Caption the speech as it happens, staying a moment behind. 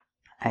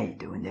How you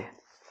doing there?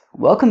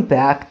 Welcome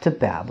back to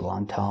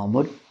Babylon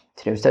Talmud.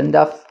 Today we're studying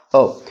daf.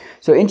 So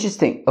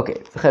interesting. Okay,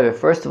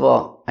 first of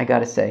all, I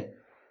gotta say,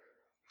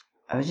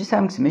 I was just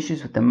having some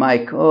issues with the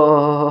mic. I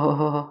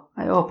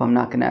hope we're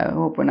not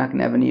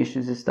gonna have any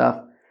issues and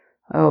stuff.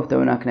 I hope that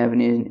we're not gonna have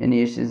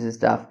any issues and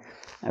stuff.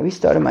 I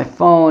restarted my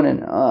phone,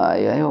 and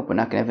I hope we're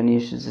not gonna have any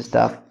issues and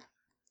stuff.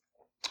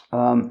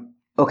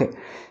 Okay.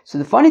 So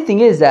the funny thing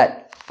is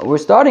that we're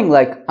starting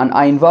like on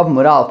Ayin Vav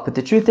Amud Aleph, but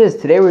the truth is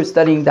today we're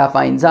studying Daf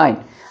Ayin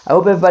Zayin. I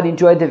hope everybody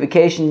enjoyed the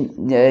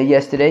vacation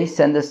yesterday.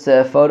 Send us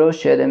photos,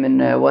 share them in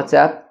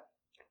WhatsApp.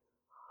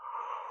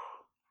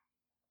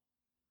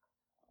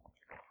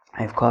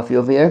 I have coffee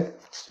over here.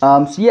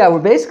 We're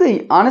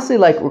basically, honestly,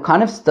 we're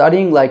kind of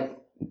studying like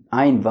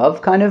Ayin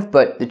Vav kind of,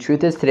 but the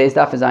truth is today's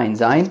Daf is Ayin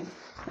Zayin.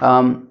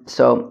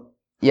 So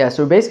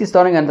we're basically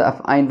starting on Daf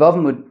Ayin Vav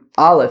Amud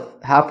Aleph,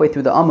 halfway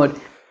through the Amud.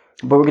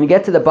 But we're going to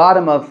get to the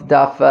bottom of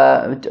Daf,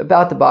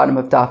 about the bottom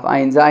of Daf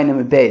Ayin Zayin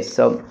and Beis.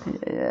 So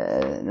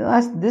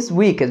this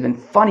week has been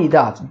funny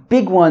dafs,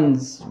 big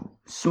ones,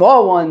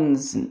 small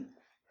ones.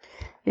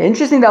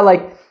 Interesting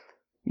that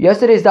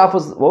yesterday's daf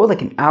was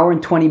an hour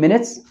and 20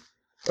 minutes,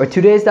 or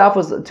 2 days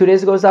ago's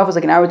daf was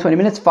like an hour and 20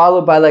 minutes,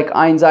 followed by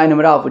Ayin Zayin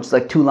and Aleph, which is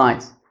like 2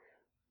 lines.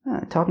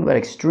 Talking about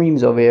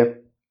extremes over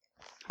here.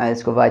 All right,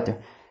 let's go weiter.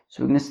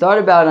 So we're going to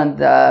start on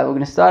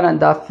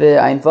Daf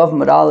Ayin Vav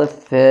Amud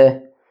Aleph.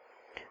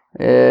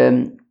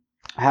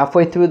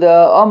 Halfway through the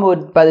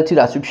Amud by the 2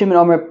 dots. Reb Shimon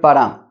Omer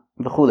Baram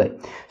v'chule.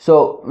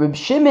 So Reb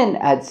Shimon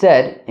had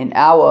said in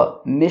our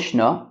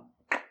Mishnah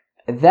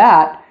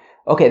that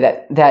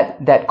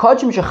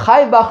Kodshim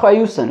Shechai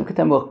B'Achrayusan. Who can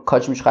tell me what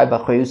Kodshim Shechai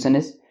B'Achrayusan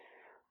is?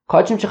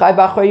 Kodshim Shechai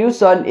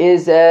B'Achrayusan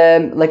is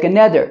like a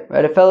neder,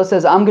 right? A fellow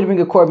says, I'm going to bring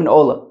a korban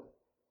olah.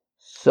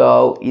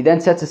 So he then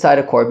sets aside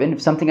a korban.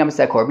 If something happens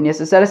to that korban, he has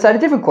to set aside a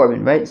different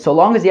korban, right? So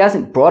long as he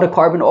hasn't brought a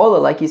korban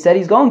olah like he said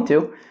he's going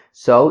to,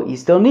 so he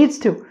still needs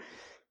to.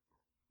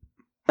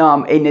 A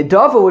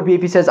nedava would be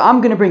if he says, I'm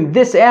going to bring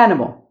this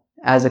animal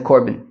as a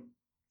korban.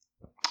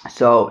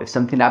 So if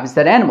something happens to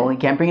that animal, he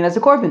can't bring it as a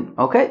korban.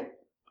 Okay.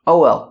 Oh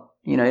well.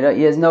 He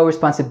has no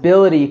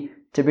responsibility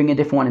to bring a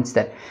different one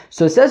instead.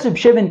 So it says Reb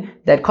Shimon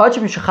that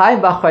Kodshim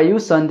Shechai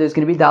B'Achrayusan, there's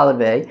going to be Daled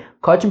Vei.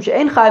 Kodshim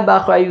She'ein Chai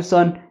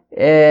B'Achrayusan,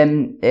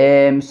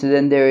 so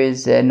then there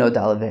is no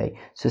Daled Vei.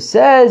 So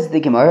says the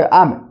Gemara,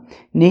 Amr.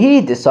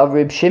 Nihi desav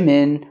Reb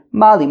Shimon,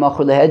 Mali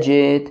machur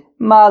lehedjit,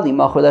 Mali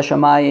machur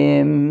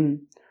l'shamayim.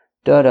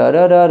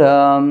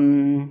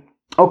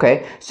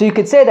 Okay, so you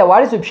could say that,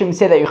 why does Reb Shimon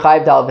say that you're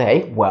chayiv daled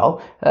v'hei?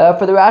 Well,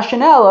 for the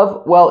rationale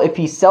of, if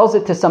he sells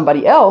it to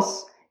somebody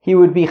else, he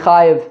would be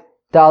chayiv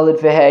daled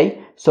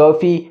v'hei. So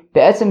if he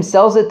be'etzim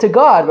sells it to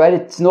God, right,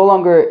 it's no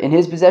longer in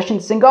his possession,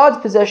 it's in God's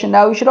possession.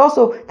 Now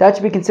that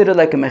should be considered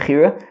like a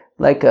mechira,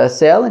 like a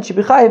sale, and should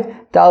be chayiv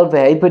daled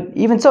v'hei. But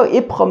even so,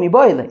 ipcha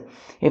miboile.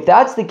 If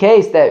that's the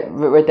case, that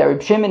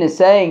Reb Shimon is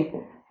saying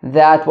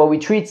that we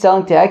treat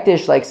selling to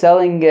hektish like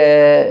selling, we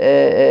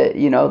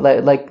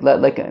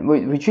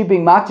treat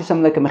being makdish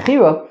something like a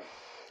mechira,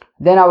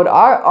 then I would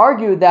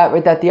argue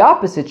that the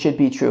opposite should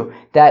be true.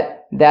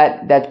 That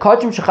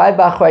kodshim shechai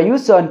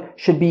b'achrayusan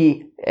should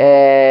be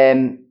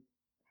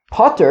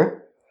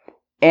potter,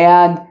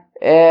 and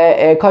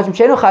kodshim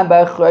she'eino chai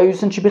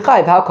b'achrayusan should be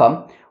chayiv. How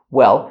come?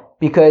 Well,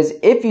 because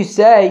if you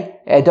say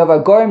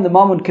davar gorim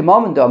l'mamun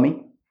k'mamun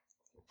dami,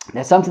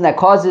 that's something that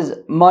causes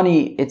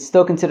money, it's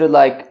still considered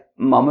like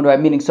mammon, right?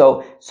 Meaning,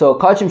 so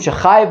kodshim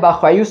shechai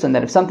b'achrayusan,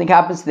 that if something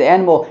happens to the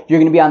animal, you're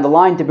going to be on the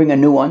line to bring a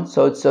new one.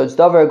 So it's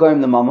davar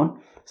gorim l'mammon,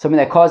 something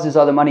that causes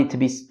other money to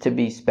be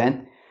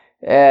spent.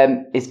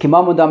 Is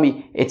kimamun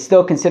dami, it's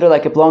still considered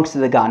like it belongs to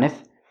the ganif,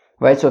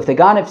 right? So if the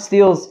ganif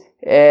steals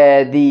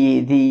the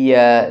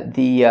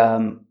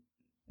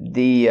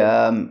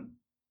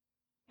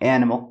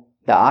animal,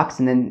 the ox,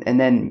 and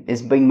then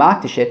is being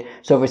makdish it.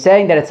 So if we're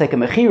saying that it's like a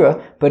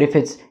mechira, but if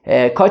it's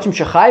kodshim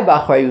shechai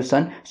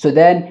b'achrayusan, so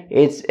then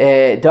it's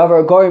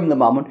davar gorim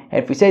l'mamun.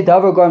 And if we say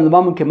davar gorim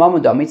l'mamun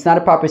k'mamun dami, it's not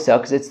a proper sale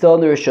because it's still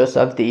in the rishus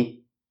of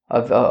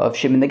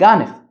Shimon the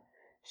ganif.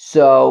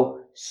 So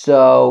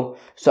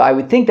I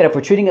would think that if we're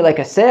treating it like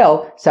a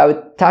sale, so I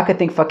would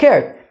think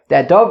fakir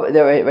that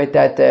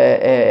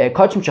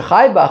kodshim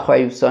shechai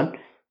b'achrayusan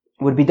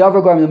would be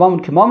davar gorim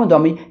l'mamun k'mamun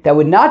dami, that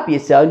would not be a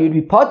sale, and you'd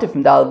be potter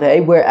from daled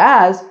v'hei,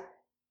 whereas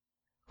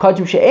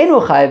kodshim she'eino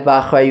chayiv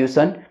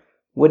b'achrayusan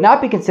would not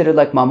be considered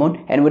like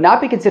mamun, and would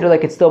not be considered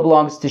like it still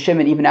belongs to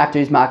Shimon even after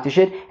he's makdish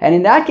it, and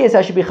in that case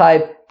I should be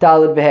chayiv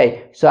daled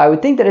v'hei. So I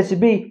would think that it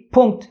should be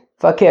punkt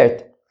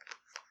fakert.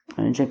 I'm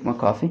going to drink more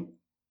coffee.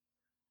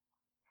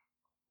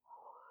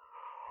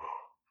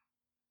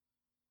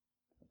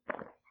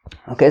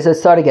 Okay, so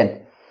let's start again.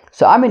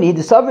 So even if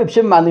we say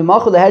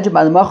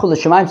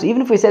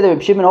that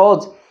Reb Shimon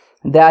holds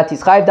that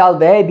he's chayiv daled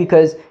v'hei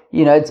because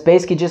it's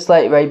basically just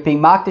like, right, being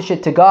makdish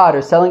it to God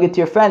or selling it to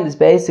your friend is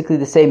basically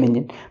the same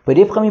inyan. But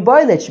if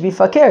it should be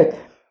fakert.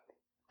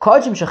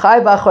 Kodshim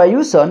shechai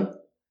b'achrayusan,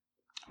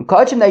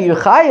 kodshim that you're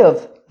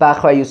chayiv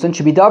b'achrayusan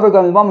should be davar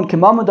gorim l'mamun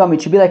k'mamun dami.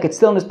 It should be like it's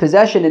still in his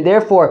possession and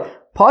therefore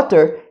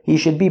potter he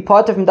should be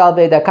potter from Dal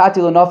Vehei Dakati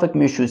L'Nofek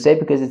Mishusei,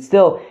 because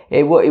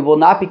it will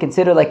not be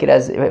considered like it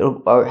has,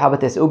 or how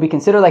about this? It will be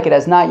considered like it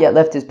has not yet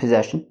left his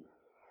possession.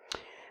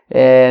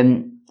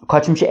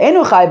 Kachim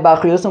she'enu chayiv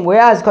b'achriyuson,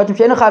 whereas kachim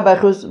she'enu chayiv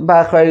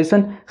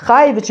b'achriyuson,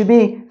 chayiv, it should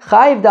be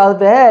chayiv Dal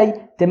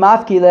Vehei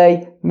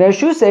Demafkilei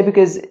Mershusei,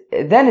 because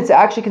then it's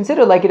actually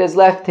considered like it has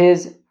left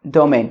his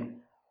domain.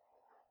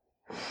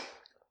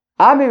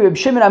 Ami Reb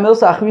Shimon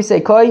Amilsa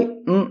Achrisei Koi.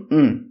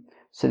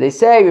 So they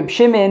say Reb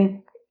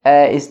Shimon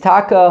is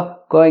taka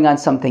going on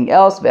something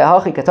else.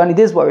 Ve'hachi katani.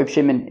 This is what Reb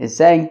Shimon is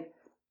saying.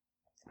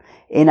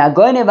 In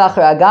agoyne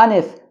v'achar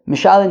aganif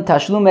mishalin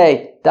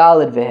tashlumei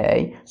daled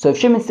vehei. So if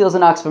Shimon steals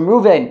an ox from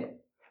Reuven,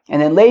 and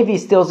then Levi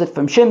steals it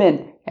from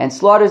Shimon and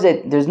slaughters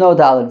it, there's no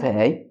daled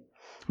vehei.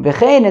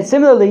 V'chein, and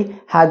similarly,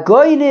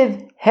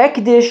 hagoyniv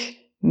hekdish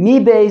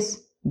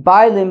mibeis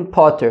bailim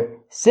potter.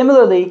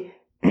 Similarly,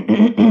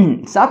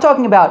 it's not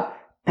talking about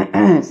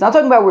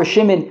where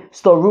Shimon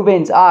stole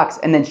Reuven's ox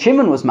and then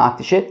Shimon was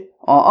makdish it.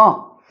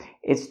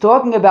 It's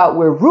talking about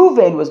where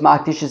Reuven was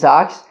makdish's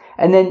ox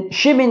and then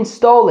Shimon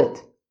stole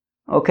it.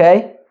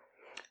 Okay?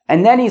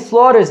 And then he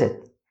slaughters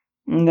it.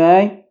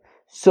 Okay?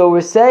 So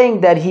we're saying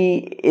that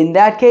in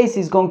that case,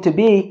 he's going to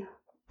be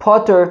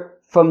potter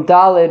from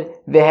Daled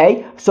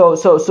Vehei. So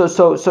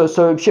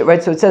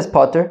it says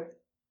potter.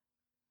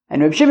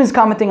 And Reb Shimon's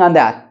commenting on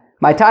that.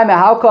 My time,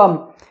 how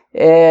come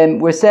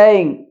we're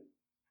saying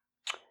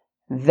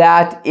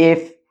that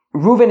if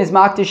Reuven is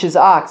makdish's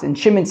ox and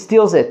Shimon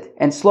steals it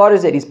and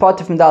slaughters it, he's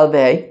potter from Daled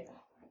Vehei?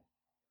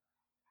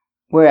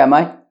 Where am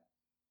I?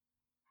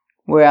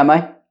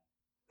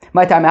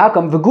 My time, how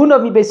come?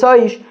 V'gunav mi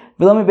beisayish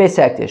v'lo mi beis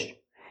hektish.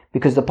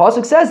 Because the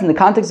pasuk says in the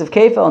context of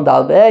Kefel and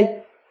Daled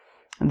Vehei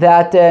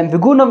that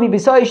v'gunav mi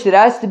beisayish, that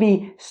has to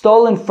be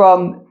stolen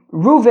from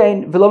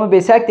Reuven v'lo mi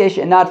beis hektish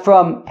and not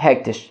from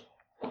hektish.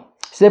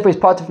 So therefore he's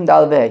potter from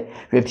Daled Vehei.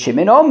 Reb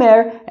Shimon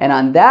Omer, and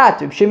on that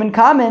Reb Shimon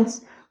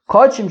comments,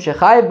 Kodshim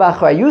shechayiv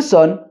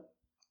b'achrayuson,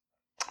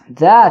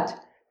 that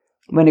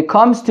when it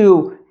comes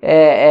to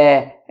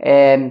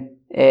Kodshim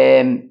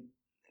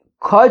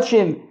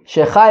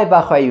shechayiv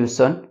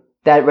b'achrayuson,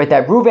 that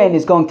Reuven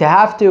is going to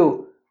have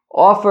to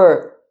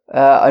offer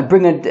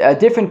bring a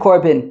different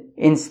korban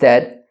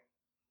instead.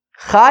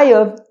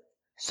 Chayiv.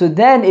 So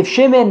then, if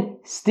Shimon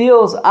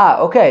steals,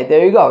 okay,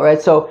 there you go,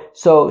 right? So,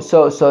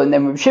 and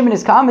then Shimon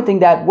is commenting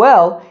that,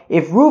 well,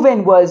 if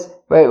Reuven was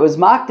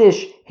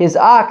makdish his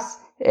ox,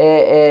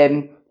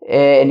 and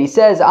he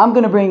says, I'm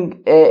going to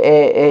bring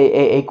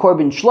a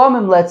korban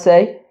shlomim, let's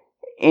say,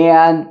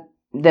 and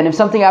then if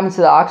something happens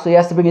to the ox, so he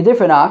has to bring a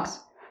different ox.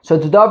 So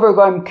to davar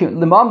goyim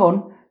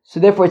limamun, so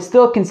therefore it's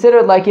still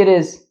considered like it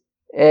is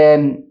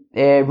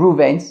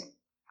Reuven's.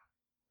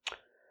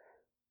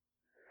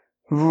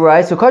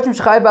 Right, so Kachim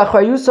Shchayiv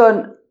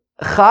B'Achrayuson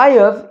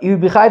Chayav, you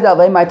would be Chayiv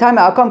Dalvei. My time,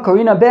 how come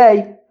Karina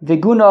Bey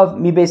V'Gunav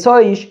Mi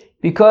Beisoish?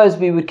 Because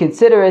we would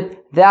consider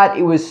it that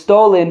it was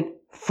stolen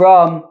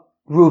from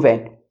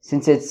Reuven.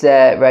 Since it's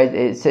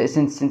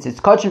since it's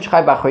Kachim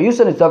Shchayiv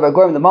B'Achrayuson, it's Davar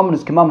Gorim. The moment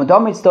is Kemam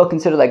Adami. It's still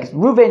considered like it's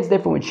Reuven's.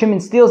 Therefore, when Shimon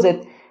steals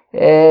it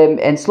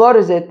and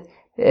slaughters it,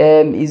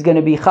 he's going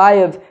to be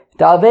Chayiv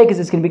Dalvei because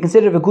it's going to be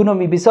considered V'Gunav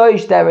Mi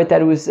Beisoish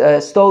that it was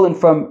stolen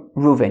from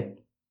Reuven.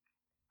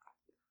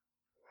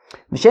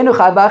 But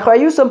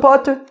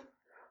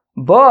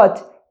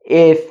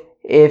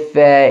if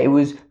it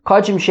was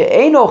kachim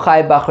she'eino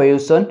chai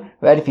b'achrayuson,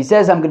 right? If he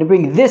says I'm going to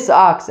bring this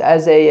ox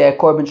as a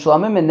korban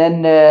shlomim, and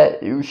then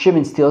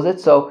Shimon steals it,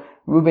 so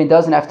Reuven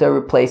doesn't have to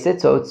replace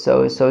it, so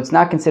it's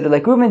not considered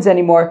like Reuven's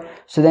anymore.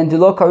 So then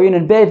dilo karin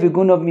and be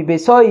v'gunov mi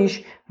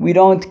beisoish, we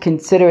don't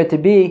consider it to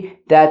be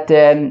that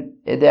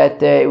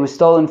it was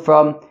stolen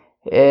from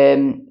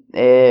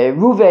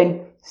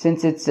Reuven,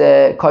 since it's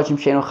kachim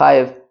she'eino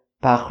chai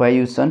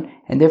b'achrayuson.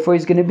 And therefore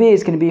it's going to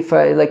be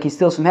for, like he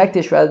steals from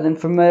Hektish rather than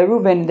from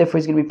Reuven, and therefore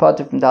he's going to be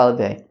potter from Daled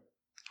Vehei.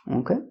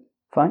 Okay,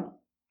 fine.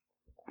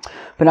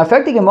 But now,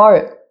 fact the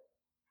Gemara,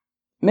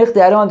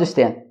 Michte, I don't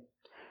understand.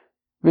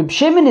 Reb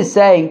Shimon is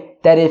saying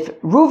that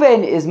if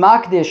Reuven is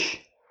makdish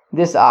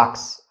this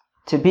ox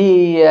to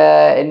be,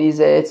 and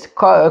it's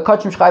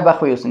kachim shchai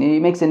b'achrayus, and he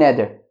makes an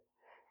eder.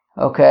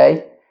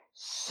 Okay,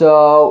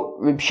 so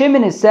Reb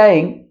Shimon is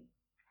saying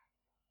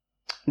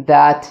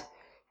that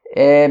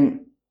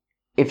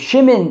if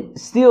Shimon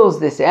steals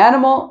this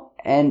animal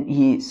and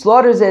he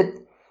slaughters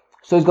it,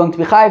 so he's going to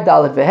be chayiv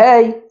Daled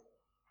Vehei,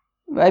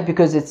 right?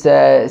 Because it's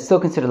still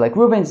considered like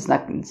Reuven's.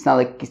 It's not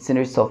like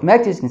considered stole from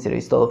Hektish. It's considered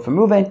he stole it from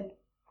Reuven.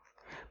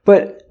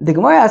 But the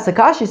Gemara asks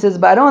Akashi, says,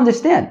 but I don't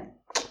understand.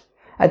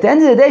 At the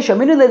end of the day,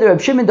 Shaminu le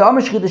Reb Shimon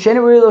da'amar shchita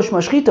she'eino ruya lo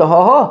shma shchita.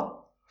 Ha.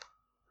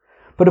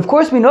 But of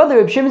course, we know that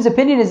Reb Shimon's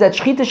opinion is that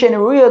shchita she'eino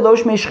ruya lo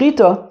shma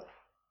shchita.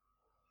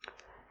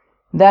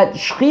 That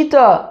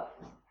shchita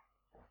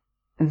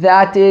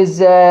that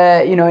is,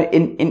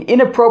 in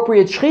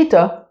inappropriate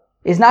shchita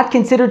is not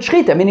considered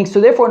shchita. Meaning, so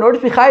therefore, in order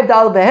to be chayiv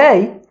Daled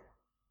Vehei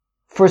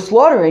for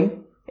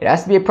slaughtering, it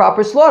has to be a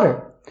proper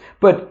slaughter.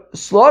 But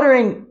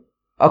slaughtering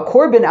a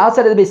korban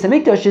outside of the Beis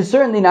Hamikdash is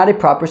certainly not a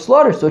proper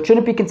slaughter, so it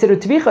shouldn't be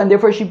considered tvicha, and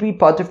therefore it should be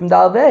potter from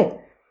Daled Vehei.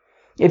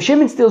 If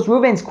Shimon steals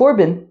Reuven's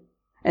korban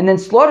and then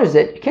slaughters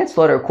it, you can't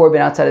slaughter a korban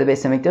outside of the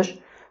Beis Hamikdash.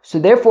 So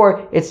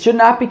therefore, it should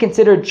not be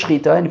considered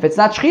shchita. And if it's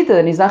not shchita,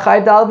 then he's not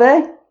chayiv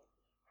d'alvei.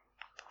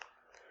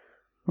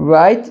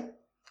 Right?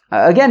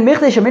 Again,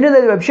 Michle Shemina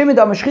le Reb Shimon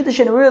da mashchita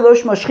sheneruya lo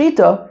shma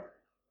shchita.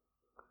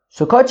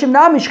 So kachim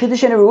nami shchita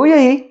sheneruya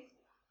hi.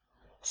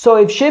 So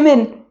if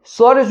Shimon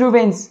slaughters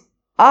Reuven's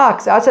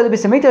ox outside the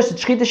Beis Hamikdash,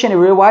 it's shchita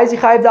sheneruya. Why is he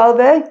chayiv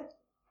d'alvei?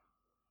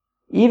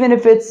 Even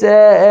if it's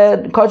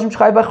kachim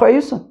shchayiv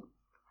b'achrayusa.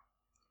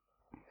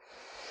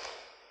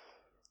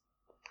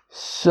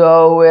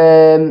 So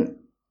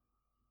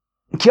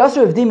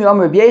Kiyasur Rav Dimi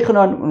Amar Rav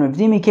Yechanan, when Rav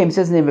Dimi came,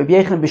 says in the name of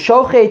Rav Yechanan,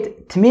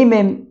 B'shochet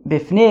tmimim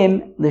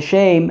b'fnim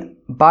l'shem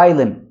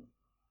bailim.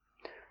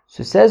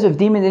 So it says Rav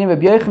Dimi in the name of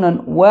Rav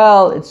Yechanan,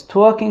 well, it's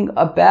talking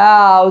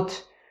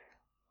about,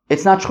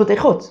 it's not shchut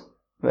echutz,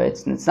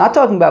 right? It's not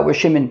talking about where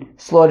Shimon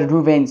slaughtered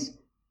Reuven's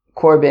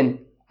korban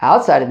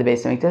outside of the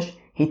Beis Hamikdash.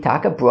 He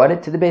brought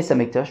it to the Beis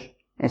Hamikdash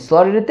and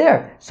slaughtered it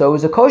there. So it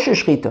was a kosher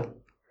shchita.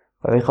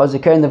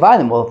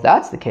 Well, if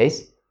that's the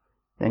case,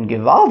 then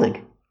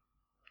Givaldig.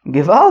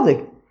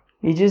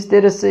 He just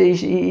did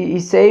he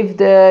saved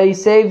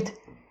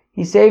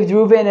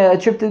Reuven a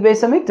trip to the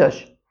Beis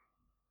Hamikdash.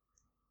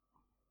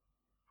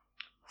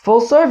 Full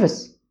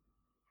service.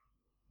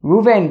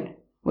 Reuven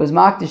was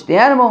makdish the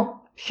animal.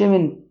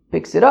 Shimon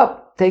picks it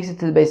up, takes it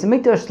to the Beis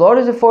Hamikdash,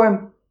 slaughters it for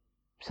him.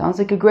 Sounds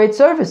like a great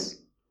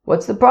service.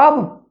 What's the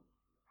problem?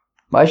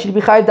 Why should he be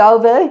chayiv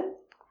d'alvei?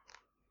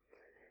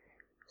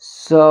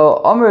 So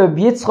Amar Reb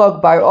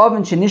Yitzchak bar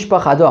Oven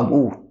shenishbach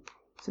adam.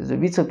 Says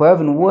Reb Yitzchak bar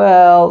Oven,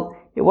 well,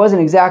 it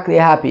wasn't exactly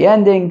a happy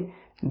ending.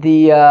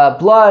 The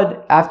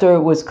blood, after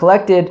it was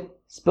collected,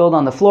 spilled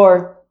on the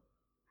floor.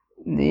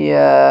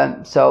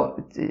 So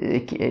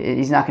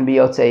he's not going to be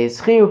yotzei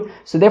his chiyuv.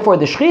 So therefore,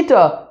 the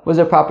shchita was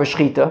a proper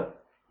shchita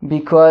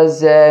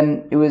because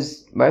it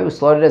was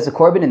slaughtered as a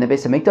korban in the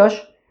Beis Hamikdash.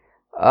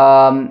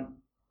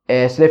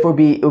 So therefore,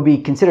 it would be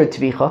considered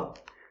tvicha,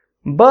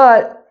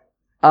 but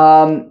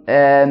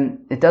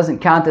it doesn't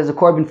count as a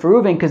korban for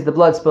Reuven because the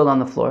blood spilled on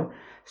the floor.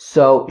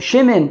 So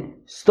Shimon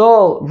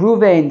stole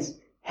Reuven's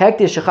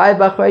hektish chayiv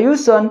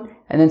b'achrayuson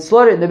and then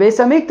slaughtered it in the Beis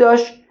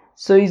Hamikdash.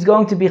 So he's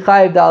going to be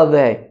chayiv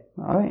d'alvei.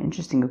 All right,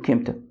 interesting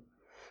ukimta.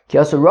 Ki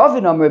also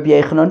Ravin Amar Reb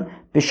Yechanan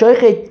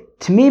b'shoichet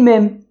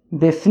tmimim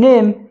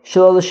b'fnim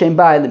shelo l'shem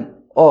ba'alim.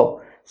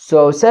 Oh,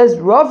 so it says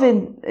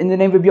Ravin in the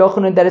name of Reb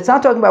Yochanan that it's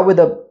not talking about where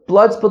the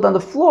blood spilled on the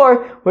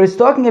floor. What it's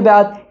talking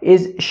about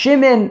is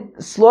Shimon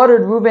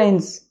slaughtered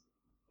Reuven's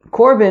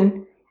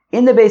korban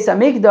in the Beis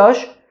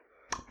Hamikdash,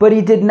 but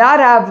he did not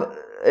have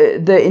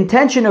the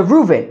intention of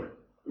Reuven,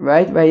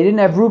 right? He didn't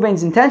have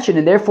Reuven's intention,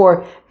 and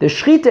therefore the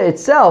shchita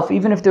itself,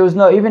 even if it was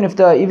not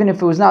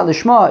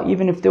lishma,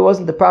 even if there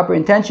wasn't the proper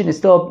intention, is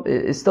still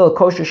a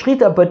kosher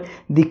shchita. But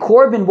the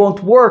korban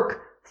won't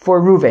work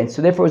for Reuven,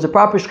 so therefore it was a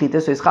proper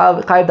shchita. So it's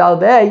chayiv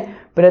d'alvei,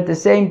 but at the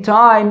same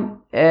time,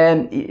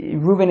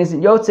 Reuven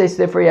isn't yotzei, so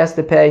therefore he has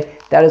to pay.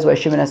 That is why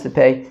Shimon has to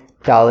pay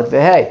daled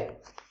vehei.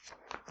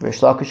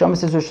 Rish Lakish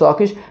says Rish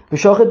Lakish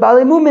b'shochet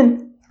b'alei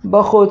mumin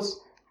b'chutz.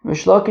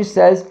 Rish Lakish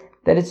says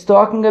that it's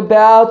talking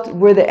about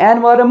where the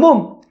animal had a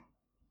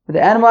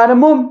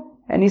mum.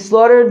 And he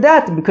slaughtered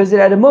that, and because it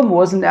had a mum, it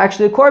wasn't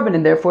actually a korban,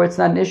 and therefore it's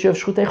not an issue of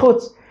shchut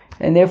echutz.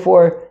 And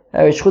therefore,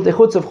 shchut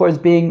echutz, of course,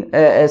 being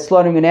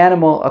slaughtering an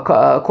animal, a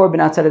korban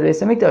outside of the Beis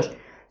Hamikdash.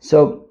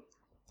 So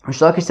Rish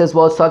Lakish says,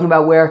 well, it's talking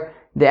about where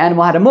the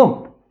animal had a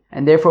mum,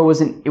 and therefore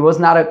it was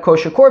not a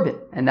kosher korban,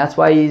 and that's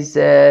why he's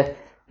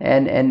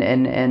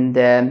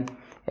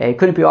it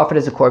couldn't be offered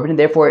as a korban, and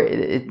therefore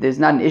there's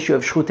not an issue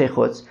of shchut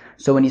echutz.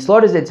 So when he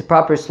slaughters it, it's a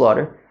proper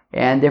slaughter,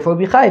 and therefore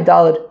be chayiv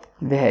daled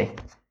v'hei.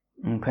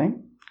 Okay,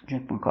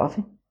 drink more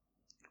coffee.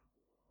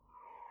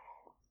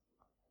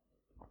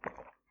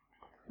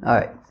 All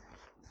right.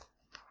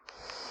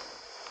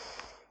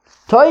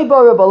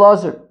 Toiba Rebbe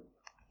Elazar.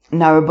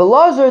 Now Rebbe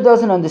Elazar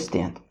doesn't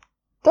understand.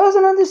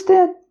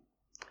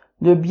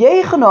 Reb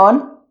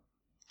Yechanan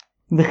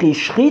v'chi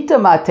shchita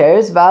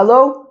materes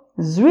v'alo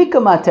zrika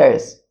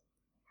materes.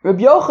 Reb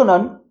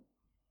Yochanan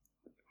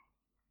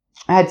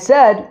had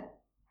said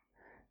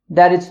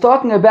that it's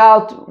talking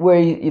about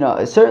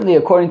where, certainly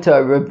according to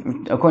Rav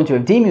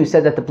Dimi, who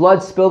said that the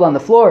blood spilled on the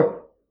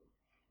floor.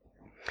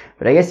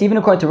 But I guess even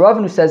according to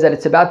Ravin, who says that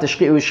it's about the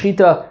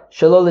shchita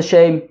shelo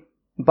l'shem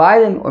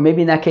ba'alim, or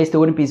maybe in that case there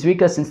wouldn't be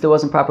zrika since there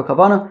wasn't proper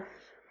kavanah.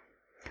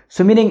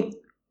 So meaning,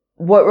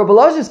 what Rebbe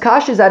Elazar's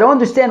kasha is, I don't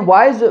understand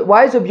why is Reb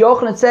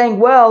Yochanan saying,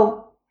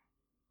 well,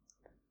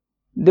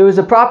 there was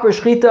a proper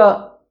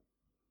shchita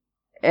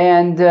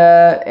and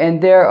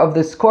there of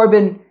this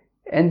korban,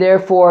 and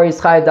therefore he's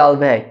chayav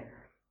d'alvei.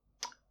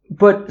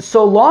 But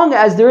so long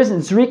as there isn't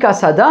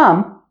zrikas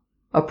hadam,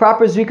 a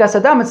proper zrikas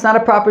hadam, it's not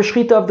a proper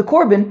shchita of the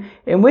korban,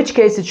 in which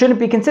case it shouldn't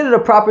be considered a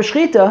proper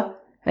shchita,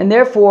 and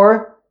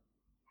therefore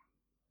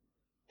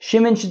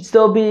Shimon should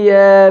still be,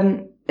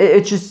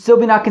 it should still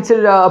be not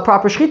considered a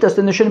proper shchita, so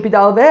then there shouldn't be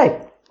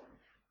d'alvei.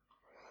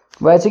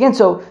 Right, so again,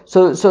 so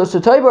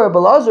Toiber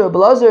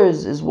Belazar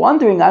is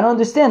wondering, I don't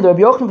understand.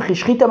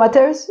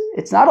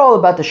 It's not all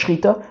about the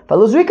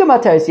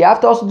shchita. You have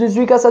to also do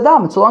zrika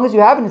sadam. So long as you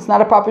haven't, it's not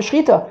a proper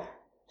shchita.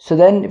 So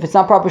then, if it's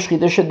not proper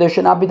shchita, there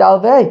should not be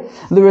dalvei.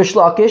 L'Rish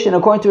Lakish, and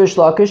according to Rish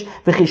Lakish,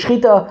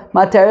 v'chishchita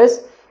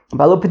materes,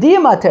 balopedia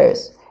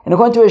materes. And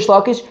according to Rish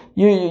Lakish,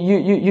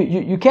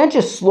 you can't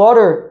just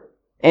slaughter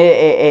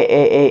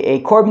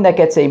a korban that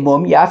gets a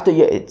mum.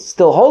 It's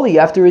still holy. You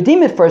have to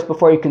redeem it first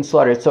before you can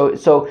slaughter it.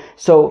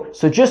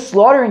 So just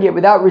slaughtering it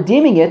without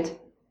redeeming it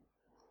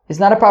is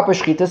not a proper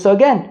shchita. So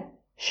again,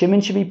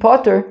 Shimon should be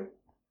potter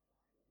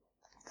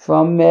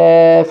from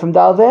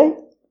dalvei.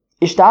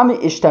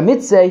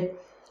 Ishtamitze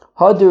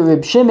hadur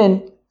Reb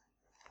Shimon.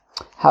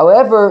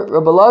 However,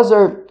 Rabbi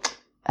Lazar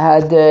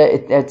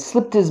had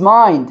slipped his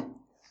mind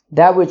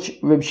that which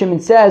Reb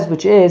Shimon says,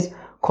 which is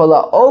kol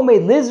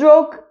ha'omed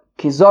lizrok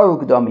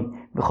kizaruk domi,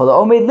 v'chol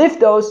ha'omed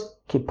liftos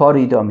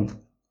kipari domi.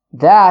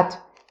 That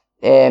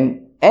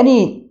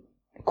any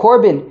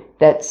korban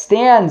that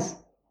stands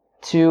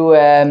to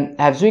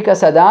have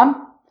zrikas adam,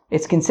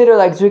 it's considered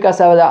like zrikas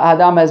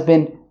adam has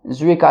been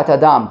zrikat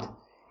adamed,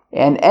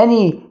 and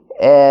any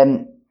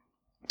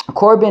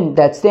korban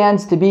that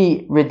stands to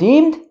be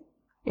redeemed,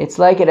 it's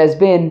like it has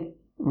been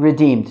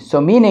redeemed.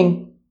 So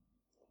meaning,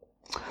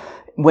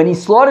 when he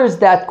slaughters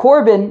that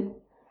korban,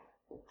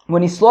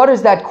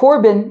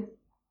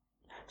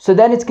 so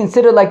then it's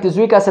considered like the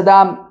zrikas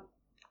adam,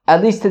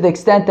 at least to the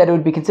extent that it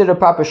would be considered a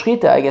proper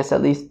shchita, I guess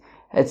at least.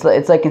 It's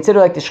like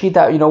considered like the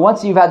shchita,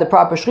 once you've had the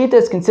proper shchita,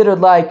 it's considered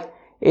like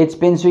it's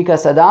been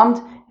zrikas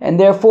adamed, and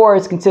therefore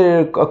it's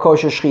considered a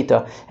kosher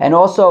shchita. And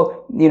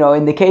also,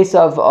 in the case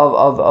of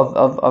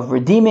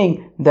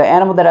redeeming the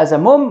animal that has a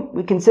mum,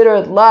 we consider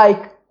it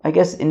like, I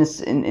guess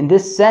in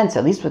this sense,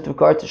 at least with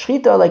regard to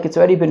shchita, like it's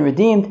already been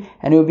redeemed,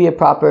 and it would be a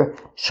proper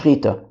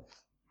shchita.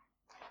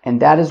 And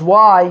that is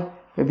why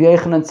Rabbi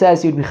Yochanan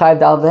says he would be chayiv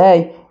dal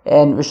v'hei,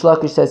 and Rish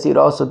Lakish says he would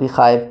also be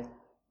chayiv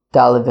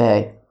dal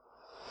v'hei.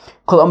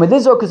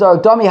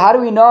 How do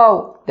we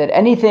know that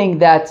anything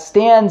that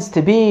stands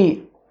to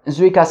be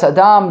zrikas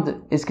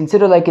adamd is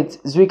considered like it's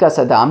zrikas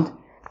adamd?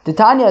 The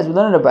Tanya, as we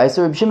learn in the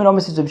Brayso, Reb Shimon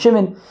Omer says, Reb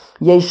Shimon,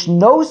 yesh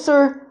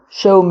noser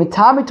sheu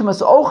mitami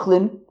tumas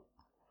ochlin,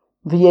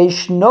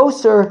 v'yesh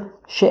noser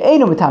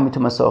she'enu mitami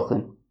tumas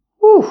ochlin.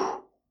 Woof.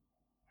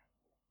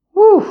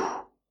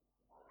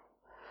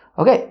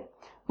 Okay,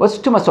 what's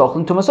tumas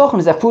ochlin? Tumas ochlin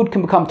is that food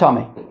can become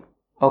tummy.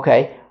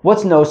 Okay,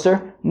 what's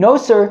noser?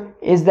 Noser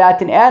is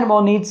that an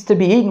animal needs to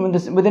be eaten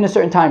within a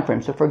certain time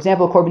frame. So, for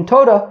example, a korban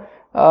toda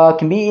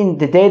can be eaten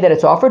the day that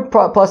it's offered,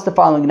 plus the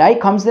following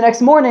night. Comes the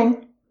next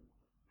morning,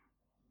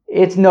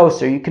 it's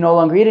noser. You can no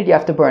longer eat it, you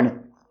have to burn it. I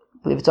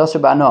believe it's also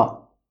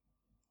ba'ano.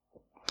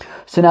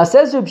 So now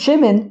says Reb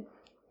Shimon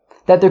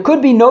that there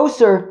could be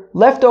noser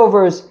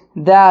leftovers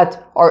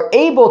that are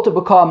able to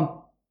be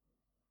makabel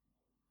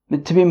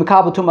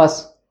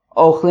tumas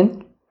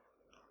ochlin,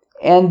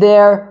 and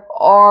there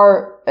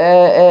are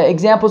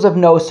examples of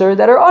noser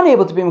that are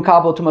unable to be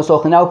makabel tumas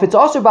ochlin. Now, if it's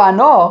also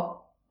ba'ano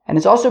and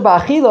it's also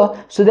ba'achila,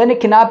 so then it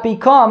cannot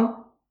become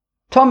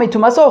tomei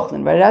tumas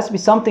ochlin, right? It has to be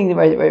something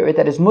right,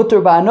 that is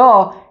mutter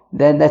ba'ano,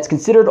 then that's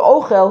considered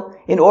ochel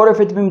in order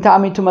for it to be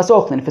mitami tumas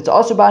ochlin. If it's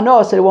also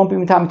ba'ano, so it won't be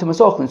mitami tumas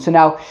ochlin. So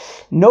now,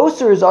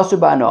 noser is also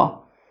ba'ano.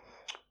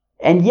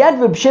 And yet,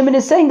 Reb Shimon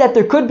is saying that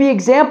there could be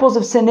examples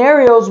of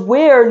scenarios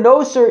where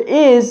noser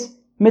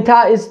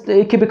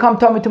it can become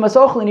tamei tumas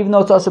ochlin, even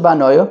though it's also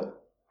ba'anoya.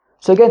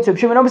 So again, so Reb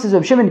Shimon says,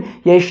 Reb Shimon,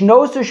 yesh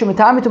noser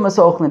shemitami tumas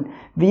ochlin,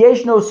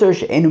 v'yesh noser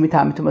she'enu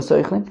mitami tumas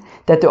ochlin.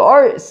 That there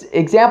are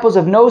examples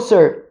of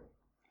noser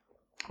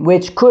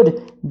which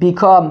could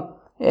become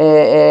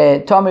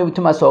tamei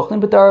tumas ochlin,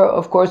 but there are,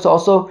 of course,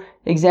 also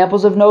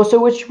examples of noser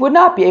which would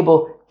not be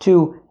able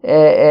to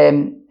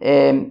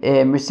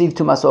receive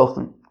tumas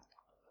ochlin.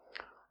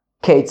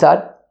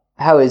 Ketzad,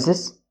 how is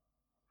this?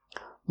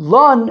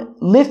 Lon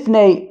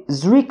lifnei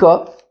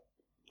zrika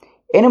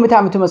enu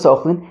mitami tumas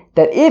ochlin.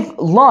 That if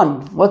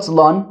lon, what's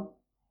lon?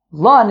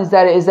 Lon is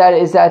that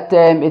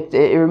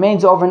it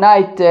remains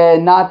overnight,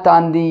 not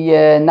on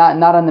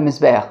the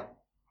mizbeach.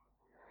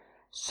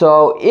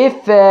 So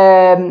if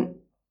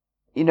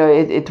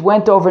it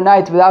went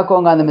overnight without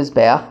going on the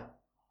mizbeach,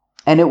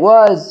 and it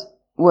was,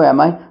 where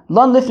am I?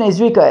 Lon lifnei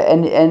zrika,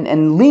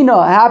 and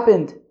lina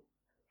happened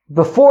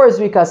before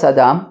zrikas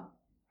adam.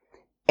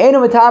 Enu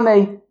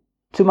mitame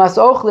tumas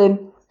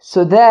ochlin,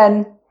 so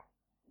then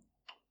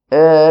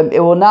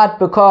it will not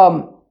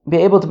be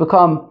able to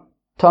become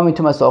tamei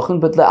tumas ochlin.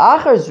 But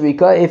le'achar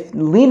zrika, if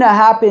lina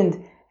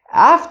happened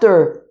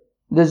after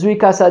the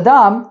zrikas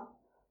adam,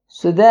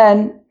 so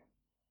then,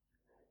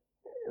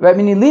 right?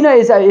 Meaning lina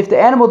is that if the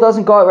animal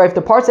doesn't go, right? If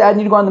the parts that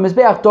need to go on the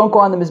mizbeach don't go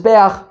on the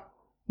mizbeach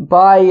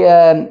by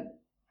the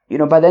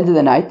end of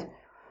the night,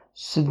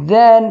 so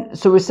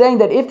we're saying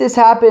that if this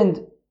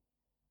happened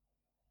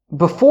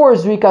before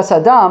zrikas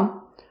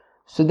adam,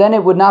 so then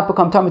it would not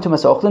become tamei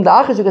tumas ochlin. The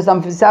achar zrikas adam,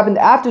 if this happened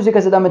after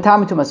zrikas adam and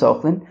tamei tumas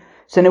ochlin,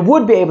 so then it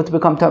would be able to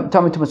become tamei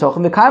tumas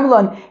ochlin. The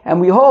kaimelon, and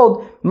we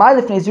hold my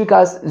lifnei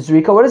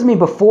zrika. What does it mean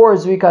before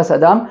zrikas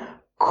adam?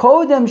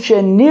 kodem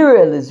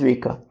shenira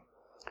lizrika.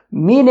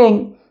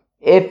 Meaning,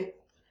 if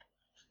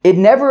it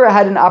never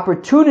had an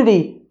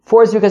opportunity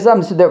for Zrikas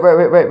Adam, so that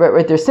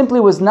right, there simply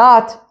was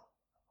not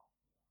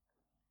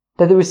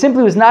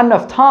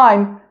enough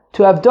time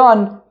to have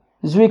done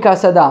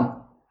Zrikas Adam.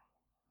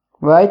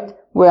 Right?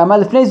 Where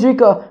Amal Lefnei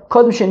Zrika,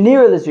 Kodem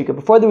Shenira Lizrika,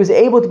 before there was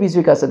able to be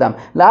Zrikas Adam.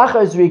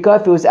 Lachar Zrika,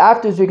 if it was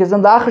after Zrikas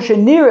Adam, Lachar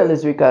Shenira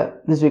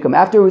Lizrika,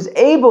 after it was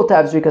able to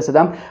have Zrikas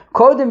Adam,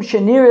 Kodem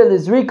Shenira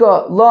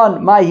Lizrika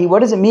Lon Maihi. What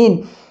does it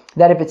mean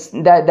that if it's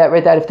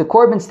that if the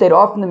korban stayed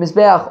off from the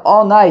Mizbeach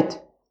all night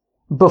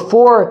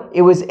before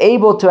it was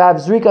able to have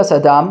Zrikas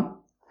Adam?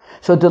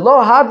 So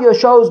Delo Havyo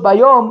shows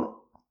Bayom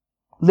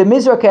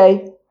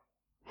Lemizrake.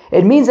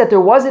 It means that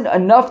there wasn't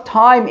enough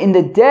time in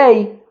the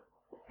day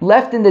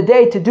left in the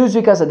day to do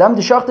Zrikas Adam,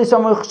 the Shachti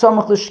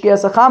Samach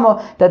L'Shkias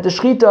Achama, that the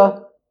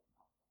Shchita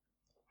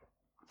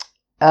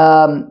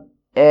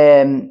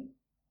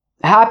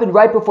happened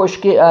right before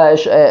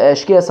Shkias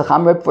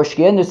Acham, right before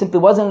Shkia, and there simply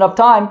wasn't enough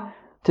time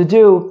to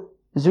do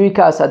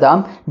Zrikas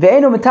Adam.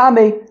 Ve'enu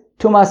Mitame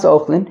Tumas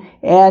Ochlin,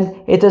 and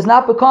it does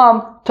not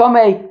become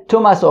Tomei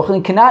Tumas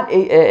Ochlin, cannot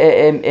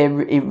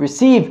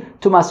receive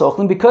Tumas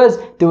Ochlin, because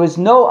there was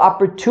no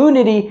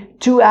opportunity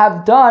to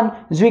have done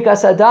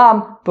Zrikas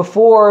Adam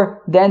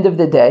before the end of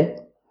the day.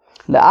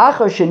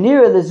 La'achar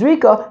shenira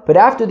lezrika, but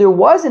after there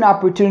was an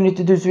opportunity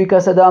to do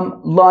Zrikas Adam,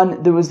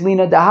 Lon, there was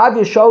Lina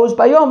Dahavya shows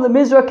Bayom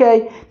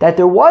Lemizrake, that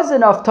there was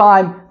enough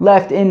time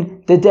left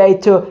in the day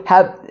to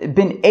have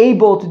been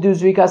able to do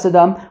Zrikas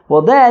Adam.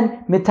 Well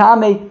then,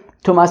 Mitame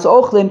Tumas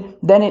Ochlin,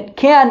 then it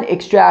can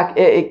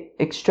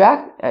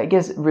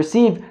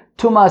receive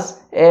Tumas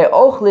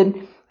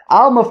Ochlin,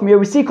 Alma from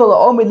Yerisikola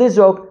Omi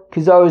Lizrok,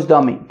 Kizarus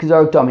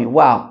Dami.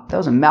 Wow, that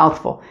was a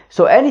mouthful.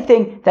 So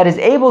anything that is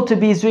able to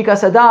be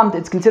Zrikas Adam,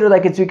 it's considered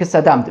like it's Zrikas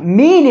Adam.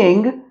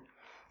 Meaning,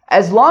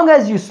 as long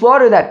as you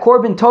slaughter that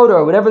korban toda,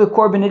 or whatever the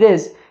korban it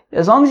is,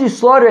 as long as you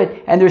slaughter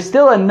it, and there's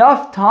still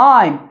enough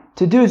time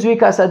to do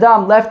Zrikas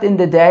Adam left in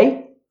the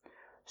day,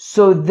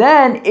 so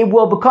then it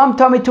will become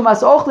Tami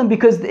Tumas Ochlin,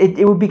 because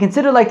it would be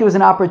considered like there was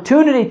an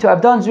opportunity to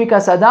have done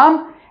Zrikas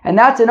Adam, and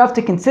that's enough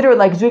to consider it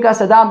like Zrikas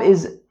Adam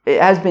it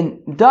has been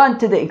done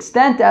to the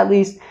extent, at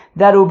least,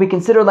 that it will be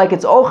considered like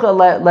it's ochel,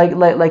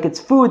 like it's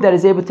food that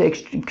is able to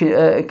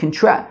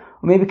contract,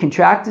 or maybe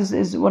contract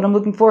is what I'm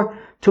looking for.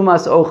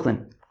 Tumas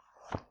Ochlin.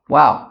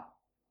 Wow.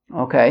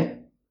 Okay.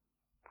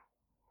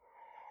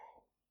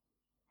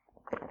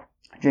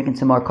 Drinking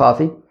some more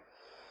coffee.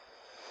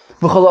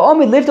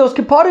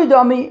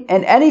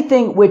 And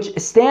anything which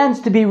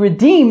stands to be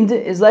redeemed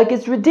is like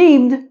it's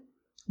redeemed.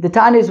 The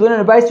Tanya is winning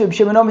a Bais Reb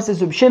Shimon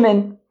says Reb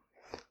Shimon,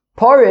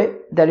 Pare,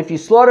 that if you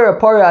slaughter a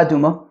Pare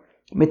Aduma,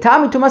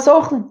 Mitami Tumas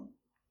Ochlin,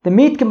 the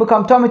meat can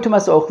become Tami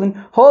Tumas Ochlin.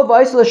 Hol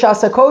Vaisel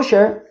Shasa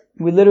Kosher,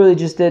 we literally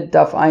just did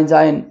Daf Ein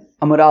Zayin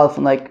Amud Aleph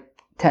in like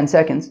 10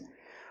 seconds.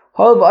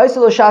 Hol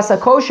Vaisel Shasa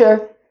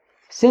Kosher,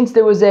 since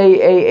there was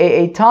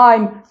a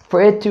time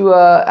for it to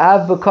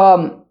have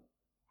become,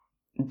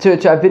 to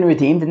have been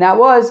redeemed, and that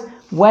was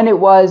when it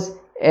was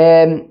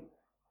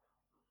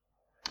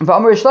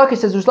V'amar Rish Lakish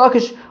says Rish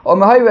Lakish or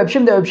Mahari Reb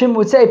Shimon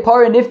would say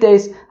Para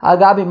Niftes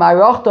Agabi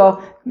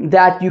Ma'irachta,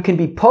 that you can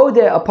be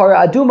podeh a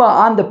Para Aduma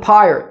on the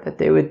pyre, that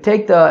they would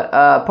take the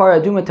Para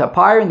Aduma to a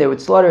pyre and they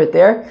would slaughter it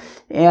there,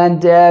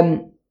 and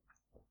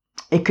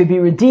it could be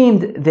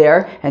redeemed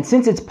there. And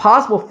since it's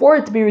possible for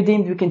it to be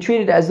redeemed, we can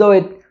treat it as though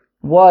it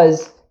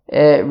was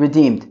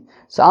redeemed.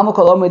 So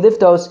Amakol Omer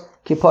Liftos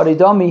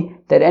Kiparidami,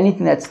 that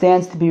anything that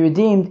stands to be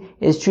redeemed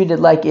is treated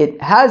like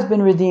it has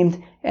been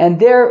redeemed,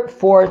 and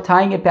therefore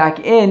tying it back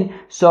in.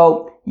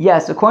 So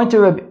yes, according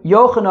to Rabbi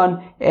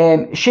Yochanan,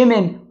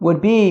 Shimon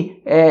would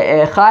be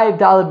Chayiv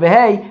Dalet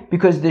Vehei,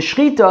 because the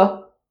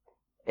Shchita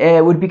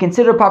would be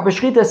considered proper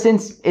Shchita,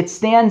 since it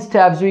stands to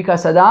have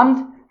Zrikas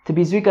Adam, to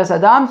be Zrikas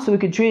Adam, so we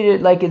could treat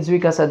it like it's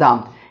Zrikas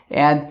Adam.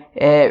 And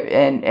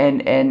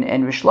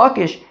Rish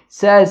Lakish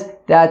says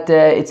that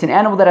it's an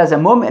animal that has a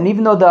mum, and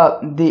even though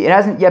it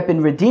hasn't yet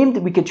been redeemed,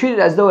 we could treat it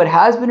as though it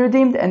has been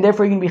redeemed, and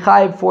therefore you can be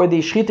chayiv for the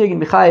shchita, you can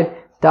be chayiv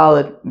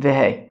dalet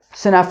vehei.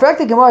 So now, so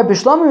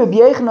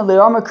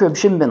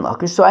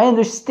I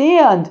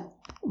understand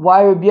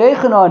why Rabbi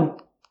Yochanan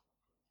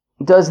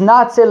does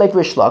not say like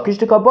Rish Lakish,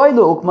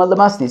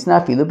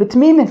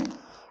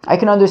 I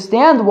can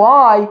understand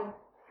why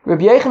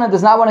Rabbi Yochanan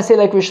does not want to say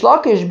like Rish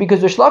Lakish,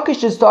 because Rish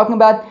Lakish is talking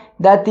about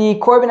that the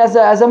korban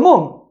as a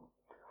mum.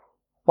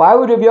 Why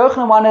would Rabbi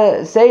Yochanan want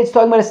to say it's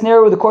talking about a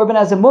scenario where the korban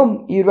as a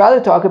mum? You'd rather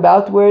talk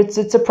about where it's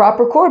a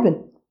proper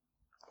korban,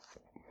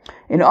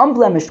 an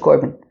unblemished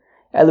korban.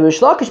 Rish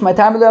Lakish, my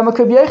time Rabbi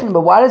Yochanan.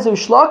 But why does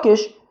Rish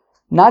Lakish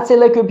not say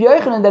like Rabbi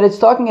Yochanan that it's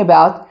talking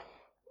about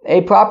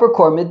a proper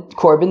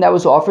korban that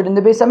was offered in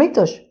the Beis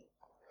Hamikdash?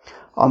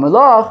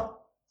 Amalach.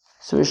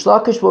 So Rish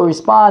Lakish will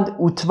respond,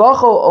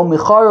 Utvacho o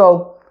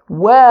micharo.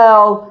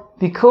 Well,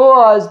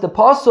 because the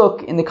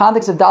pasuk in the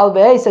context of Dal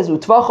Ve'eh says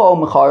Utvacho o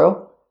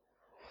micharo,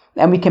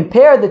 and we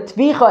compare the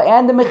tvicha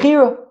and the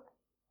mechira.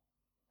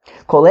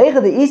 Kolega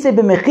the isei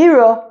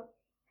b'mechira,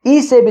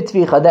 isei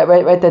b'tvicha. That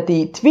right, that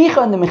the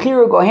tvicha and the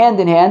mechira go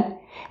hand in hand,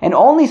 and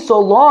only so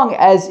long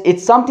as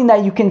it's something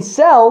that you can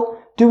sell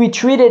do we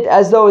treat it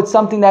as though it's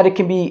something that it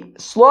can be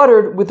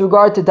slaughtered with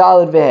regard to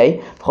Daled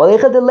Vehei.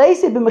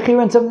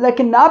 And something that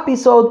cannot be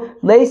sold,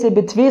 leise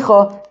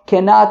betvicha,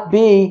 cannot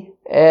be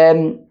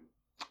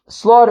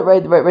slaughtered,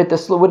 right,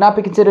 this would not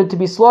be considered to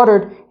be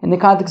slaughtered in the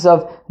context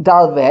of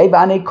Daled Vehei.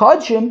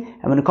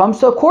 And when it comes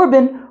to a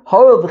korban,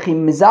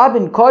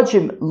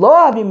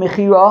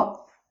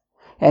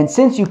 and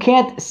since you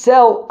can't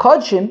sell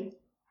kodshim,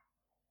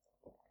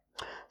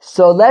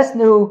 so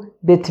lesnu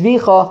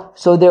betvicha,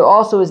 so there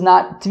also is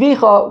not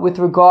tvicha with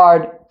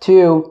regard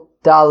to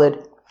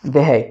Daled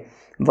Vehei.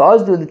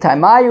 V'azdu the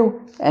Taimayu,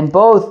 and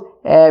both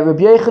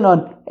Rabbi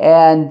Yochanan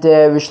and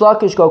Rish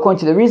Lakish go according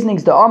to the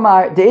reasonings. The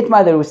Amar, the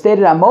Itmar that was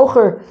stated on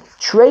Mocher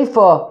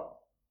Treifa,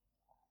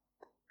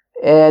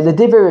 the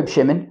Divrei Reb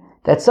Shimon,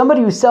 that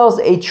somebody who sells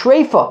a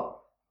treifa,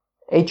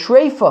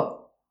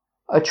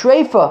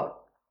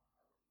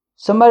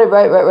 somebody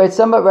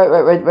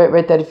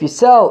that if you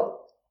sell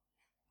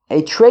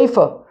a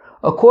treifa,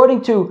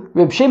 according to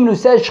Reb Shimon who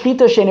says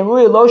shchita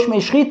sheneruya lo shmei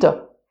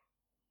shchita.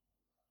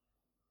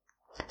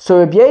 So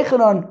Reb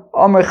Yochanan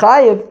Amar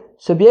Chayev,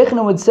 so Reb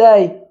Yochanan would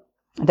say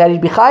that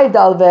he'd be chayiv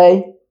Daled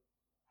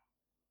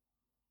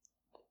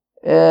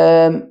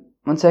Vehei.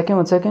 One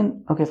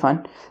second. Okay,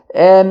 fine.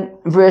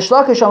 Rish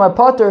Lakish Amar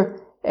Potter,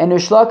 and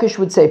Rish Lakish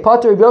would say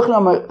Potter. Reb Yochanan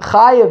Amar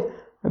Chayev.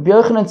 Reb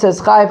Yochanan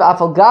says chayiv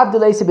afal gav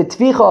deleise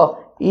betvicha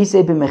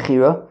isei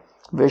b'mechira.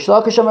 Rish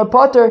Lakish Amar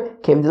Potter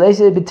came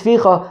deleise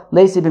betvicha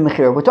leise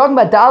b'mechira. We're talking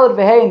about Daled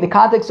Vehei in the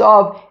context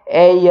of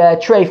a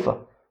treifa,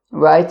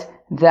 right?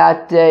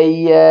 That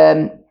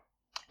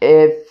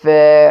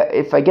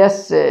if I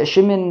guess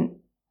Shimon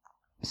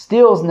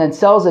steals and then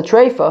sells a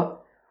treifa,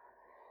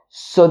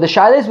 so the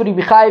shaila is, would he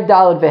be chayiv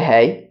Daled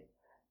Vehei?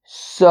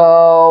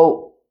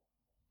 So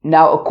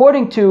now,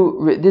 according to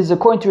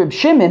Reb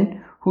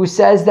Shimon, who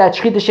says that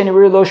shchita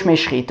sheneruya lo shmei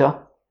shchita.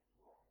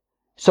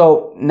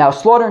 So now,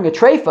 slaughtering a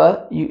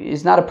treifa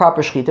is not a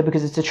proper shchita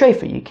because it's a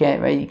treifa. You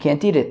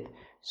can't eat it.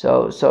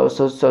 So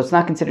it's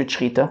not considered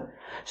shchita.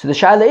 So the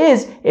shaila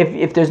is,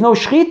 if there's no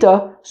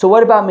shchita, so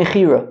what about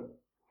mechira?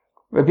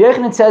 Rabbi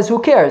Yochanan says, who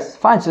cares?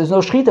 Fine, so there's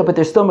no shchita, but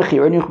there's still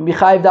mechira, and you can be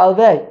chayiv Daled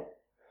Vehei.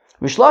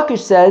 Rish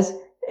Lakish says,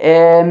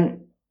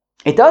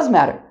 it does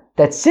matter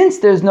that since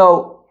there's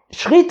no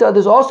shchita,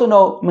 there's also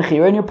no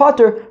mechira, and you're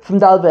potter from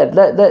Daled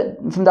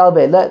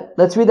Vehei.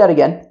 Let's read that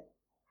again.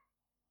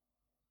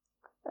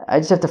 I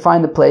just have to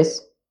find the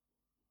place.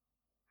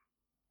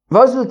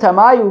 Vazul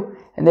Tamayu,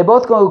 and they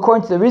both go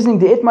according to the reasoning,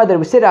 the itmar that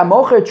we said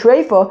amocher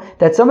treifa,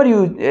 that somebody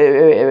who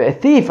a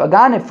thief, a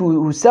ganef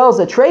who sells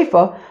a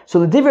treifa. So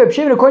the divrei Reb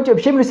Shimon, according to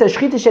Reb Shimon, who says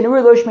shchita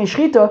sheneruya lo shmei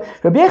shchita,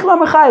 Rabbi Yochanan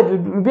Amar Chayev.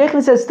 Rabbi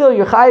Yochanan says still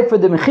you're chayiv for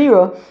the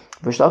mechira.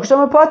 Rish Lakish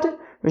Amar Potter.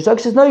 Rish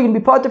Lakish says no, you're going to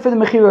be potter for the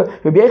mechira.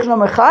 Rabbi Yochanan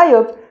Amar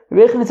Chayev.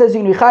 Rabbi Yochanan says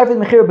you're going to be chayiv for the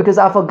mechira because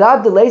afal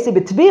gav deleise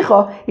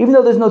betvicha, even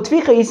though there's no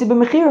tvicha yisi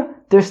b'mechira,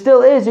 there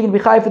still is. You're going to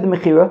be chayiv for the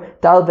mechira.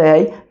 Daled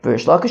Vehei.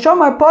 Rish Lakish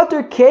Amar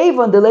Potter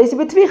kevan deleise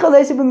betvicha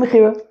leise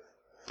b'mechira.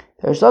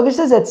 Rish Lakish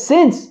says that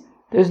since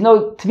there's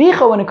no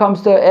tvicha when it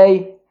comes to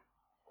a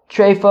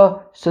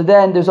treifa, so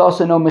then there's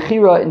also no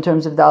mechira in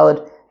terms of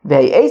Daled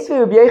Vehei. Eisvei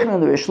Rabbi Yochanan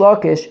and the Rish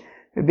Lakish.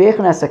 Rabbi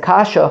Yochanan has a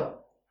kasha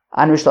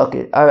on Rish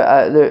Lakish,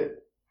 the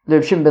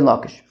Reb Shimon ben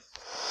Lakish.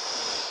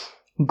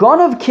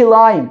 Ganav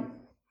kilayim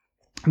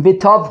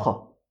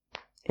v'tavcha.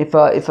 If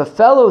a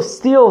fellow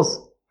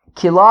steals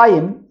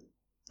kilayim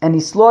and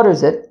he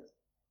slaughters it,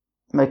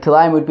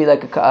 kilayim would be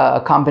like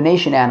a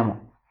combination animal.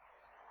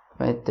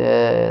 Right,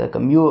 like a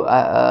mule.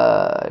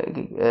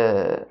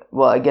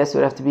 Well, I guess it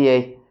would have to be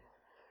a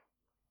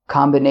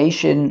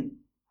combination.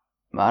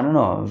 I don't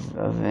know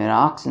of an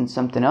ox and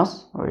something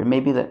else, or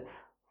maybe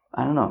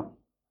I don't know.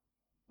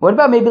 What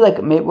about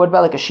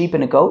like a sheep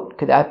and a goat?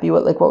 Could that be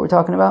what we're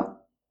talking about?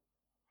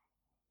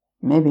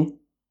 Maybe.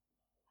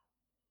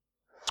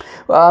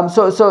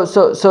 So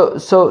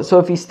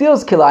if he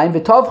steals kilayim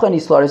v'tovcha and he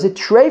slaughters it,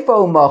 treifa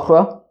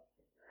u'machra,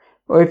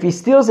 or if he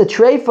steals a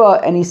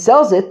treifa and he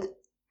sells it.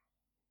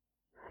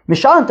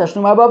 Mishalim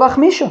tashlum arba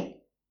v'chamisha.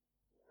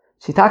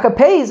 Sitaka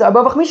pays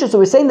arba v'chamisha. So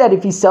we're saying that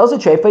if he sells a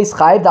treifa, he's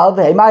chayiv Daled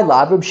Vehei my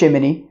lav Reb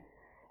Shimoni.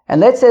 And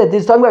let's say that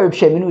this is talking about Reb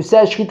Shimon who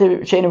says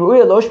shchita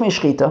sheneruya lo shmei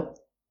shchita.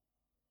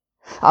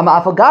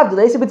 Afal gav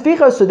deleise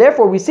betvicha. So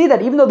therefore we see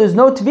that even though there's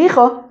no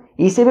tvicha,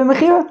 yisei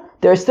b'mechira,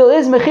 there still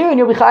is mechira, and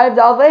you'll be chayiv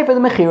Daled Vehei for the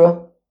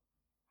mechira.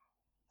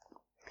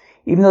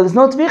 Even though there's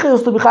no tvicha, you'll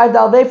still be chayiv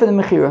Daled Vehei for the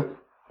mechira.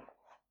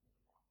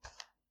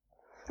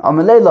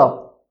 Amalei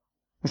lo.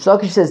 Rish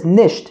Lakish says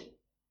nisht.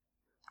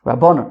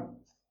 Rabbanon.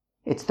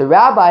 It's the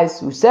rabbis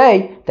who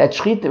say that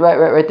shchita,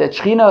 that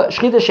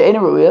shchita she'ena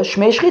ruya,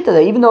 shmei shchita,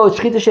 that even though it's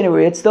shchita she'ena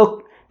ruya, it's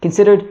still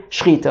considered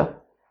shchita.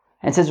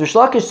 And says Rish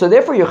Lakish, so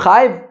therefore you're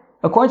chayiv,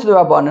 according to the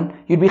Rabbanon,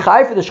 you'd be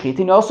chayiv for the shchita,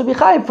 and you'd also be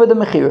chayiv for the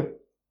mechir.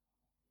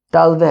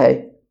 Daled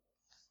Vehei.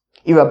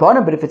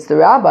 Rabbanon, but if it's the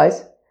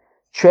rabbis,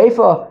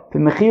 treifa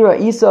b'mechira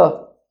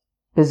isa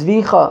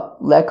b'zvicha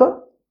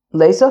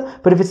lesa.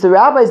 But if it's the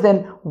rabbis,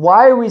 then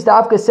why are we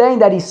dafka saying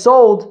that he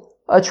sold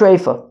a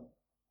treifa?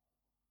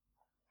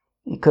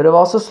 He could have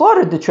also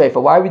slaughtered the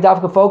treifa. Why are we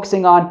dafka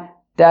focusing on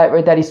that?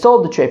 Right, that he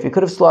sold the treifa. He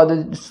could have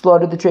slaughtered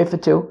the treifa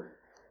too.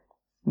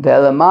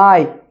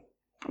 Ve'elamai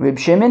Reb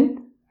Shimon.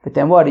 But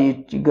then what?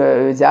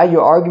 Is that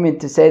your argument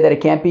to say that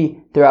it can't be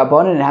the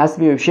Rabbanan? It has to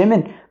be Reb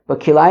Shimon. But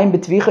kilayim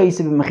b'tvicha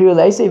yisib b'mechira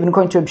leisa. Even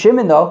according to Reb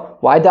Shimon, though,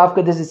 why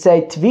dafka does it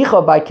say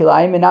tvicha by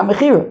kilayim and not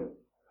mechira?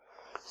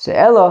 So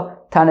ella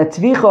tana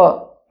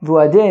tvicha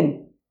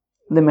v'adin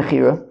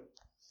lemechira.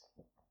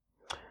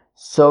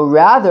 So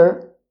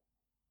rather,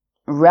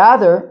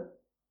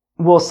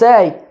 we'll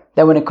say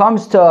that when it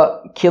comes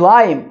to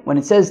kilayim, when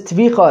it says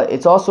tvicha,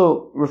 it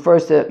also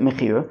refers to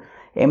mechira.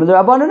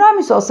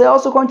 So I'll say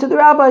also according to the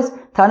rabbis,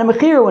 tana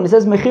mechira, when it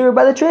says mechira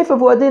by the treifa,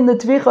 v'adin the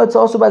tvicha, it's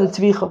also by the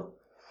tvicha.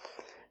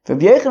 For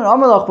Rabbi Yochanan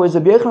Amalach, whereas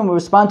Rabbi Yochanan will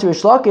respond to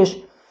Rish Lakish,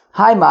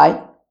 hi mai,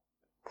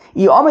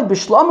 Yomid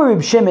b'shlomo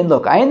Reb Shimon.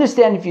 Look, I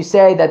understand if you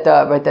say that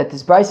that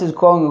this brayso is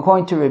going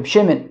according to Reb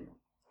Shimon,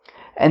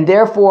 and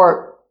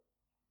therefore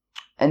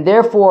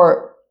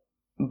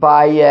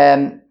by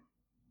either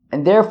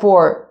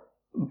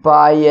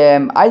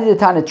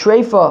tana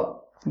treifa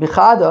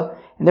bichada,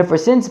 and therefore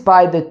since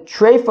by the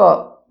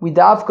treifa we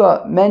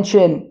davka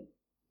mention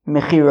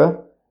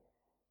mechira,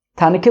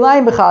 tana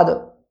kilayim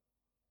bichada.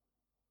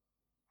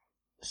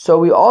 So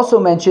we also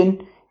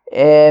mention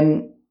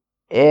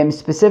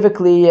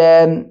specifically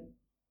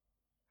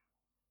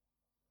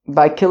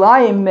by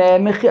kilayim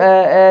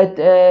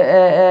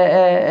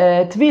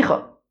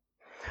tvicha.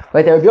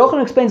 Right there, Rabbi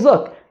Yochanan explains.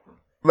 Look,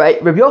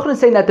 right, Rabbi Yochanan is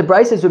saying that the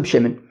brayso is Reb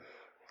Shimon,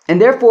 and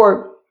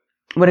therefore,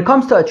 when it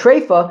comes to a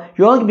treifa,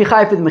 you're only going to be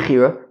chayiv for the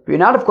mechira, but you're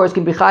not, of course,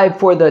 going to be chayiv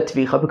for the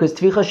tvicha because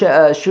tvicha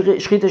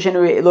shchita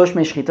shenu lo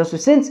shmei shchita. So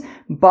since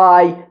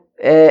by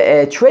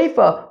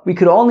treifa we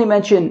could only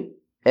mention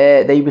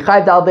that you be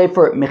chayiv dal day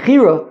for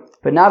mechira,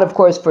 but not, of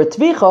course, for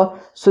tvicha.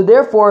 So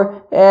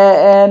therefore, so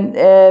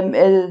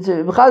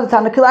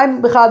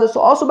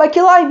also by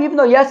kilayim, even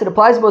though yes, it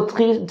applies both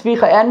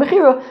tvicha and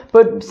mechira,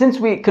 but since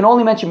we can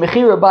only mention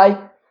mechira by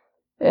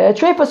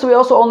treifa, so we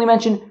also only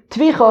mention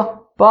tvicha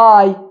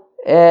by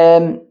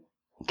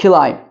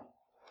kilayim.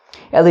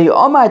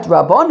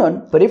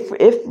 But if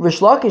Rish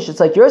Lakish, it's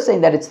like you're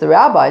saying that it's the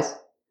rabbis,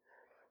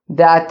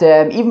 that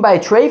even by a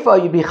treifa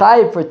you'd be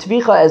chayiv for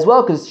tvicha as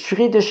well, because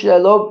shchita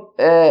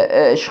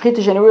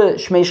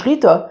shmei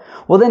shchita.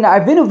 Well then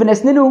arvinu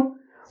v'nesninu.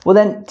 Well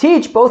then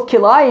teach both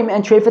kilayim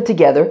and treifa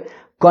together.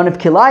 Gon of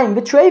kilayim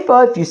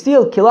v'treifa. If you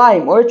steal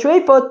kilayim or a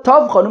treifa,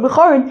 tavchon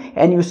u'mecharin,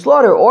 and you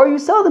slaughter or you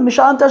sell them,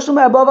 mishalim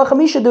tashlumei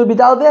BavaKama do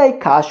bidalvei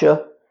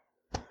kasha.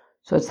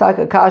 So let's talk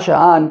a kasha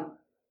on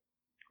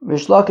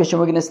Rish Lakish, and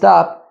we're going to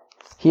stop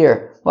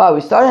here. Wow,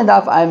 we started in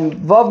daf I'm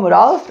vav mud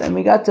aleph, and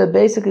we got to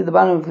basically the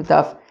bottom of the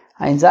daf.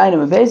 Ein Zayin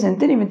and Beis, and it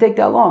didn't even take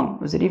that long.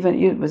 Was it even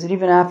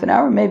half an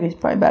hour? Maybe it's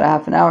probably about a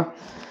half an hour.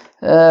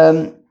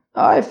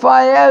 Alright,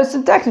 fine.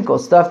 Some technical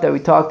stuff that we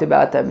talked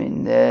about. I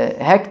mean,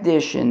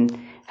 hektish and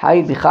how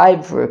you'd be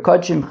chayiv for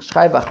kodshim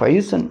chayiv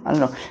achrayusin. I don't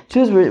know.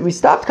 Choose we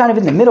stopped kind of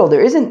in the middle.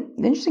 There isn't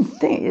an interesting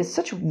thing. It's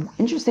such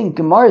interesting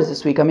gemaras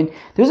this week. I mean,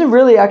 there isn't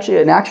really actually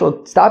an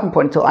actual stopping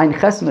point until Ein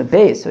Chesem at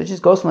Beis. So it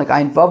just goes from like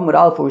Ein Vav Mud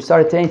Aleph where we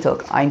started today until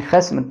Ein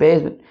Chesem at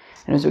Beis. But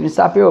anyways, we're going to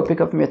stop here. We'll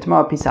pick up from here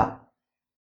tomorrow. Peace out.